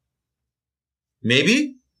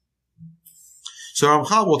 Maybe. So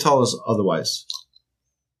Ramchal will tell us otherwise.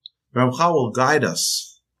 Ramchal will guide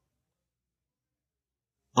us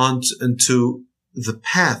into the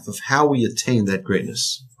path of how we attain that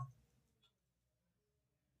greatness.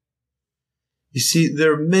 You see,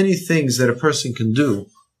 there are many things that a person can do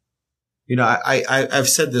I've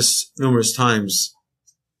said this numerous times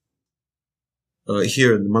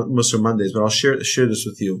here in the Muslim Mondays, but I'll share this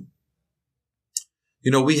with you.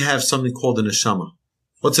 We have something called a neshama.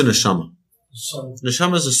 What's a neshama?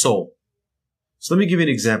 Neshama is a soul. So let me give you an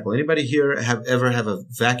example. Anybody here ever have a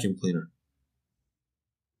vacuum cleaner?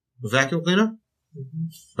 A vacuum cleaner? Mm-hmm.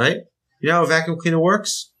 Right? You know how a vacuum cleaner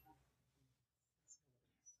works?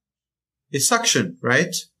 It's suction,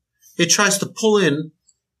 right? It tries to pull in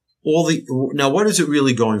now what is it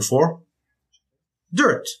really going for?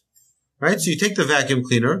 Dirt. Right? So you take the vacuum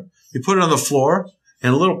cleaner, you put it on the floor,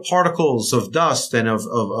 and little particles of dust and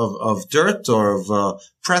of dirt or of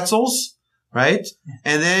pretzels, right?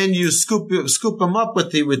 And then you scoop them up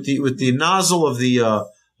with the nozzle of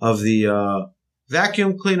the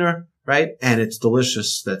vacuum cleaner, right? And it's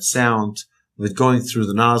delicious. That sound of it going through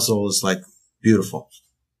the nozzle is like beautiful.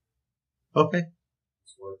 Okay.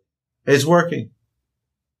 It's working.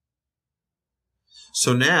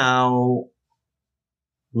 So now,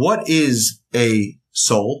 what is a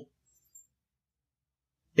soul?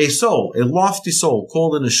 A soul, a lofty soul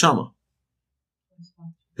called a neshama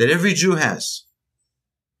that every Jew has.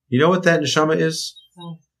 You know what that neshama is?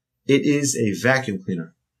 It is a vacuum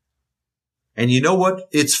cleaner. And you know what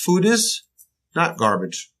its food is? Not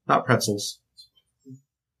garbage, not pretzels.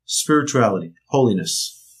 Spirituality,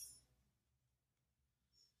 holiness.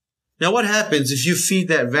 Now what happens if you feed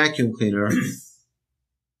that vacuum cleaner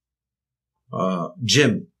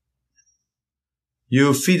gym?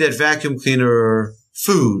 You feed that vacuum cleaner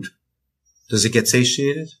food. Does it get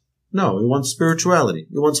satiated? No, it wants spirituality.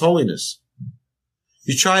 It wants holiness.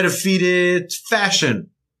 You try to feed it fashion.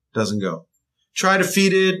 Doesn't go. Try to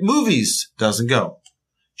feed it movies. Doesn't go.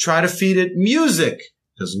 Try to feed it music.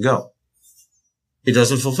 Doesn't go. It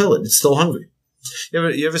doesn't fulfill it. It's still hungry.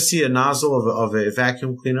 You ever see a nozzle of a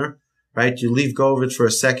vacuum cleaner, right? You leave go of it for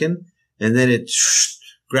a second and then it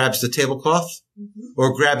grabs the tablecloth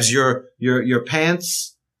or grabs your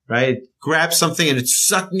pants, right? Grabs something and it's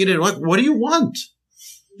sucking it in. What do you want?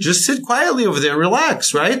 Just sit quietly over there and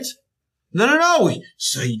relax, right? No.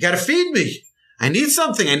 So you gotta feed me. I need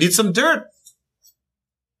something. I need some dirt.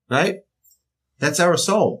 Right? That's our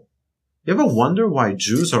soul. You ever wonder why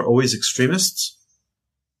Jews are always extremists?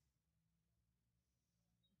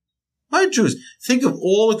 Why Jews? Think of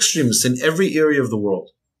all extremists in every area of the world.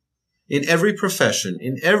 In every profession.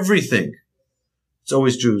 In everything. It's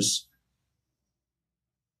always Jews.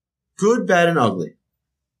 Good, bad, and ugly.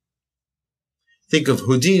 Think of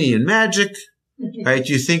Houdini and magic. Right?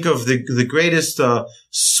 You think of the greatest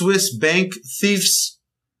Swiss bank thieves.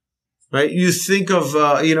 Right? You think of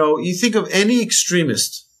any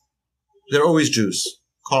extremist. They're always Jews.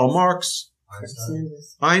 Karl Marx,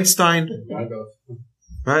 Einstein,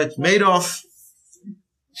 right? Madoff,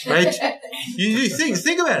 right? You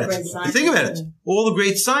think about it. Think about it. All the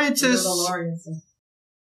great scientists.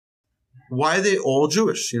 Why are they all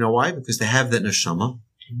Jewish? You know why? Because they have that neshama.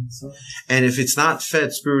 And if it's not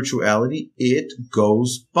fed spirituality, it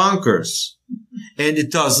goes bonkers. And it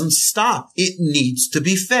doesn't stop. It needs to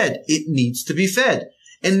be fed. It needs to be fed.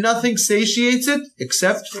 And nothing satiates it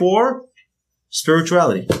except for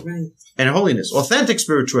spirituality and holiness, authentic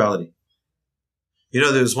spirituality. There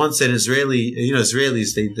was once an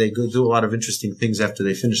Israelis, they go do a lot of interesting things after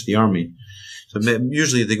they finish the army. So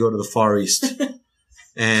usually they go to the Far East.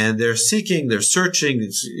 And they're seeking, they're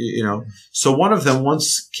searching, So one of them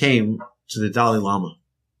once came to the Dalai Lama.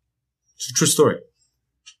 It's a true story.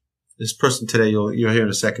 This person today, you'll hear in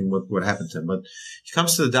a second what happened to him. But he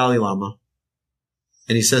comes to the Dalai Lama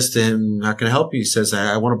and he says to him, how can I help you? He says,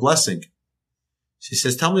 I want a blessing. He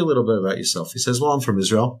says, tell me a little bit about yourself. He says, well, I'm from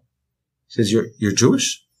Israel. He says, you're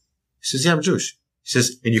Jewish? He says, yeah, I'm Jewish. He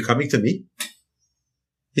says, and you're coming to me?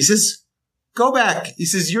 He says, go back. He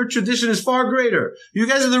says, your tradition is far greater. You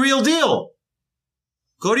guys are the real deal.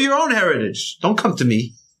 Go to your own heritage. Don't come to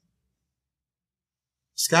me.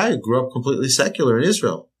 This guy grew up completely secular in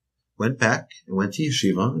Israel. Went back and went to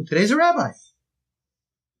yeshiva, and today's a rabbi.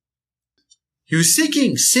 He was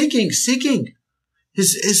seeking.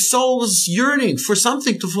 His soul was yearning for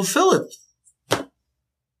something to fulfill it.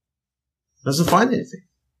 Doesn't find anything.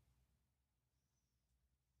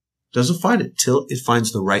 Doesn't find it till it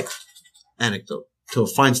finds the right anecdote, till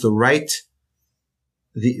it finds the right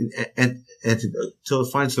till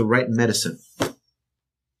it finds the right medicine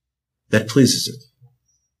that pleases it.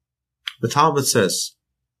 The Talmud says,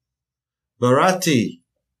 Barati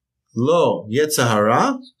lo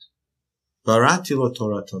yetzahara, barati lo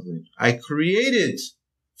Torah tavlin. I created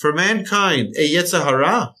for mankind a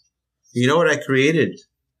yetzahara. You know what I created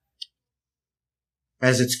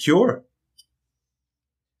as its cure?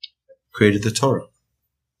 Created the Torah.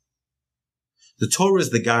 The Torah is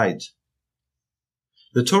the guide.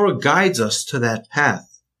 The Torah guides us to that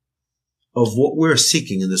path of what we're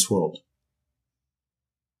seeking in this world.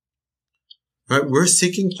 Right? We're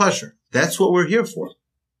seeking pleasure. That's what we're here for.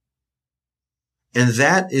 And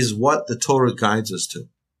that is what the Torah guides us to.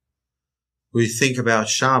 We think about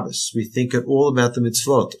Shabbos. We think all about the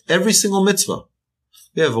mitzvot. Every single mitzvah.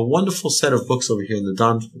 We have a wonderful set of books over here in the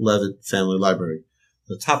Don Levitt Family Library.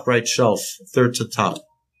 The top right shelf, third to the top.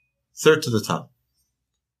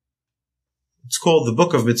 It's called the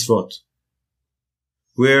Book of Mitzvot,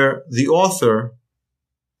 where the author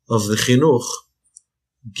of the Chinuch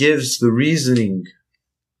gives the reasoning,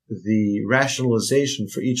 the rationalization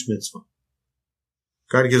for each mitzvah.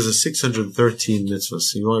 God gives us 613 mitzvahs.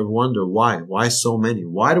 So you might wonder why. Why so many?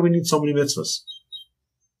 Why do we need so many mitzvahs?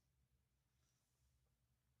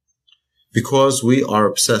 Because we are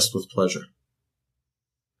obsessed with pleasure.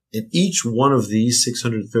 And each one of these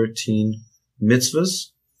 613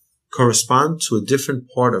 mitzvahs correspond to a different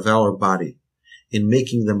part of our body in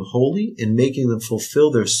making them holy, in making them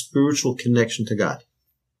fulfill their spiritual connection to God.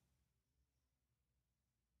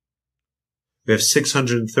 We have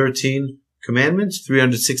 613 commandments,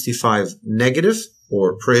 365 negative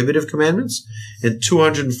or prohibitive commandments, and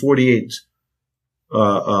 248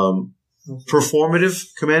 performative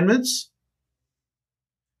commandments.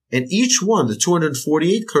 And each one, the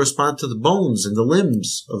 248, correspond to the bones and the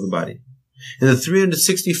limbs of the body. And the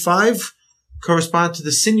 365 correspond to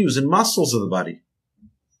the sinews and muscles of the body.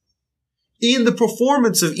 In the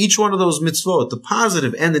performance of each one of those mitzvot, the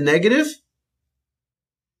positive and the negative,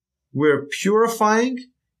 we're purifying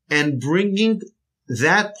and bringing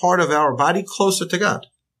that part of our body closer to God.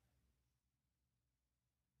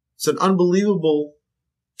 It's an unbelievable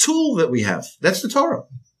tool that we have. That's the Torah.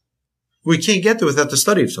 We can't get there without the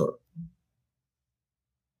study of Torah.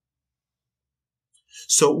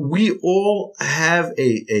 So we all have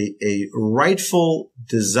a rightful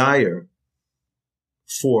desire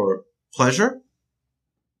for pleasure.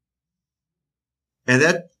 And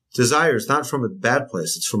that desire is not from a bad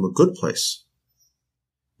place. It's from a good place.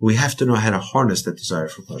 We have to know how to harness that desire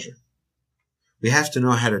for pleasure. We have to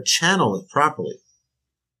know how to channel it properly.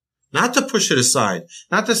 Not to push it aside.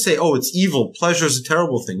 Not to say, oh, it's evil. Pleasure is a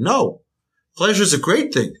terrible thing. No. Pleasure is a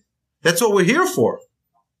great thing. That's what we're here for.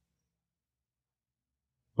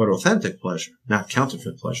 But authentic pleasure, not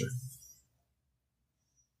counterfeit pleasure.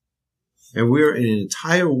 And we're in an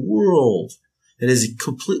entire world that is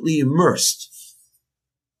completely immersed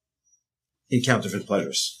in counterfeit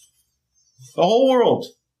pleasures. The whole world.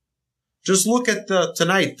 Just look at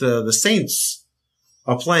tonight, the Saints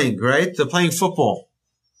are playing, right? They're playing football,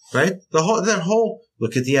 right?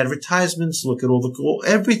 Look at the advertisements, look at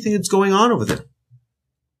everything that's going on over there.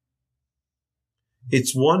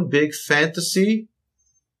 It's one big fantasy,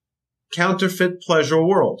 counterfeit pleasure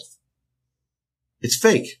world. It's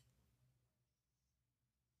fake.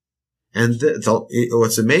 And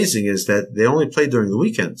what's amazing is that they only play during the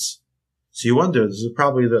weekends. So you wonder, this is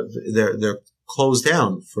probably they're closed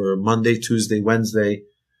down for Monday, Tuesday, Wednesday,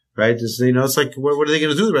 right? It's like, what are they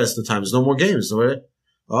going to do the rest of the time? There's no more games.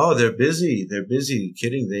 Oh, they're busy. They're busy.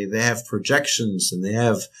 Kidding. They have projections and they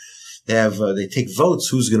take votes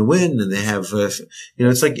who's going to win, and they have,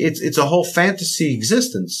 it's like, it's a whole fantasy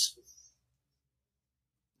existence.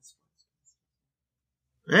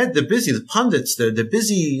 Right? They're busy. The pundits, they're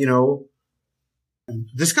busy,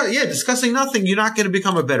 discussing nothing. You're not going to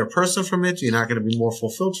become a better person from it. You're not going to be more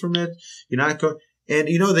fulfilled from it. You're not going, and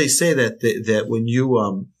they say that when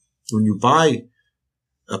you buy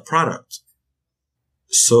a product,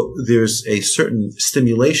 so there's a certain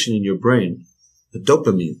stimulation in your brain, the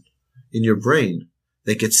dopamine in your brain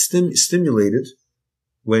that gets stimulated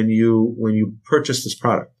when you purchase this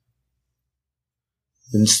product.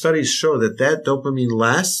 And studies show that dopamine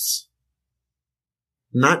lasts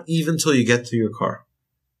not even till you get to your car.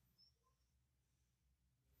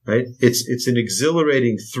 Right? It's an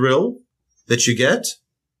exhilarating thrill that you get.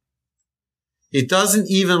 It doesn't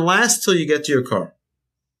even last till you get to your car.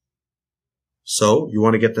 So you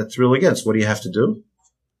want to get that thrill again. So what do you have to do?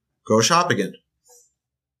 Go shop again.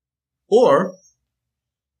 Or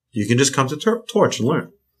you can just come to Torch and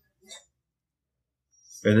learn.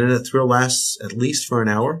 And then the thrill lasts at least for an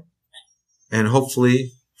hour, and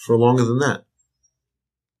hopefully for longer than that.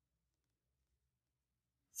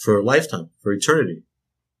 For a lifetime, for eternity.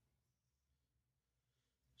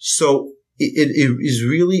 So it is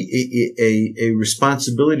really a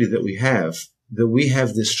responsibility that we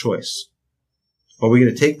have this choice. Are we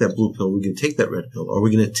going to take that blue pill? Are we going to take that red pill? Are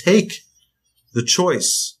we going to take the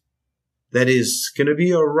choice that is going to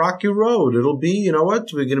be a rocky road. It'll be, you know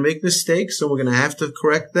what, we're going to make mistakes and we're going to have to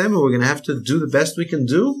correct them and we're going to have to do the best we can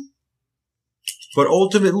do. But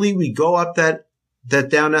ultimately, we go up that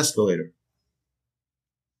down escalator.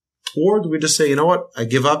 Or do we just say, you know what, I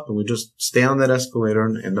give up and we just stay on that escalator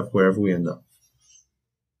and end up wherever we end up?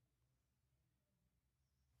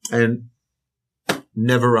 And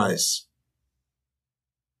never rise.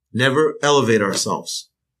 Never elevate ourselves.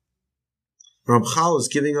 Ramchal is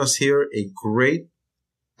giving us here a great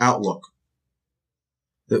outlook.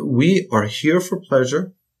 That we are here for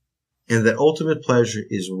pleasure and that ultimate pleasure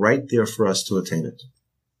is right there for us to attain it.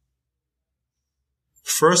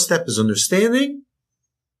 First step is understanding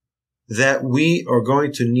that we are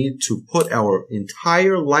going to need to put our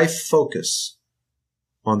entire life focus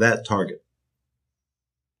on that target.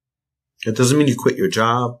 It doesn't mean you quit your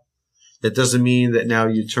job. That doesn't mean that now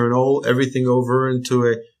you turn everything over into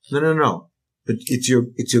a, no. But it's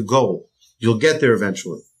your goal. You'll get there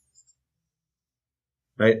eventually.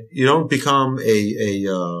 Right? You don't become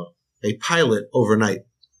a pilot overnight.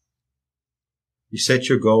 You set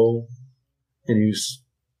your goal and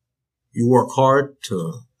you work hard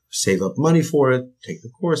to save up money for it, take the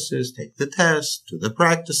courses, take the tests, do the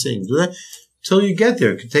practicing, do that till you get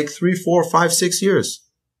there. It could take 3, 4, 5, 6 years.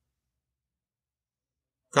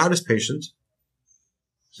 God is patient.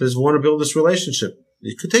 Says, we want to build this relationship.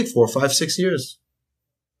 It could take 4, 5, 6 years.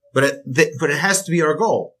 But it has to be our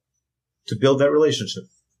goal to build that relationship.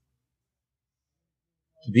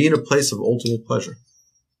 To be in a place of ultimate pleasure.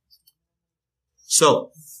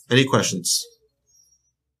 So, any questions?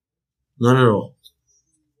 None at all.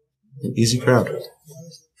 An easy crowd.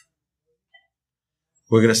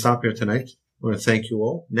 We're going to stop here tonight. I want to thank you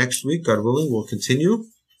all. Next week, God willing, we'll continue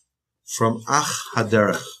from Ach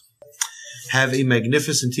Haderech. Have a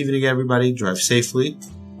magnificent evening, everybody. Drive safely.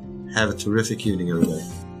 Have a terrific evening, everybody.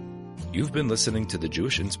 You've been listening to the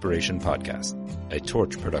Jewish Inspiration Podcast, a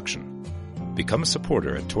Torch production. Become a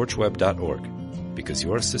supporter at torchweb.org because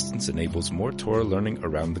your assistance enables more Torah learning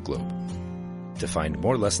around the globe. To find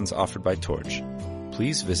more lessons offered by Torch,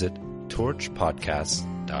 please visit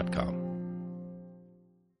torchpodcasts.com.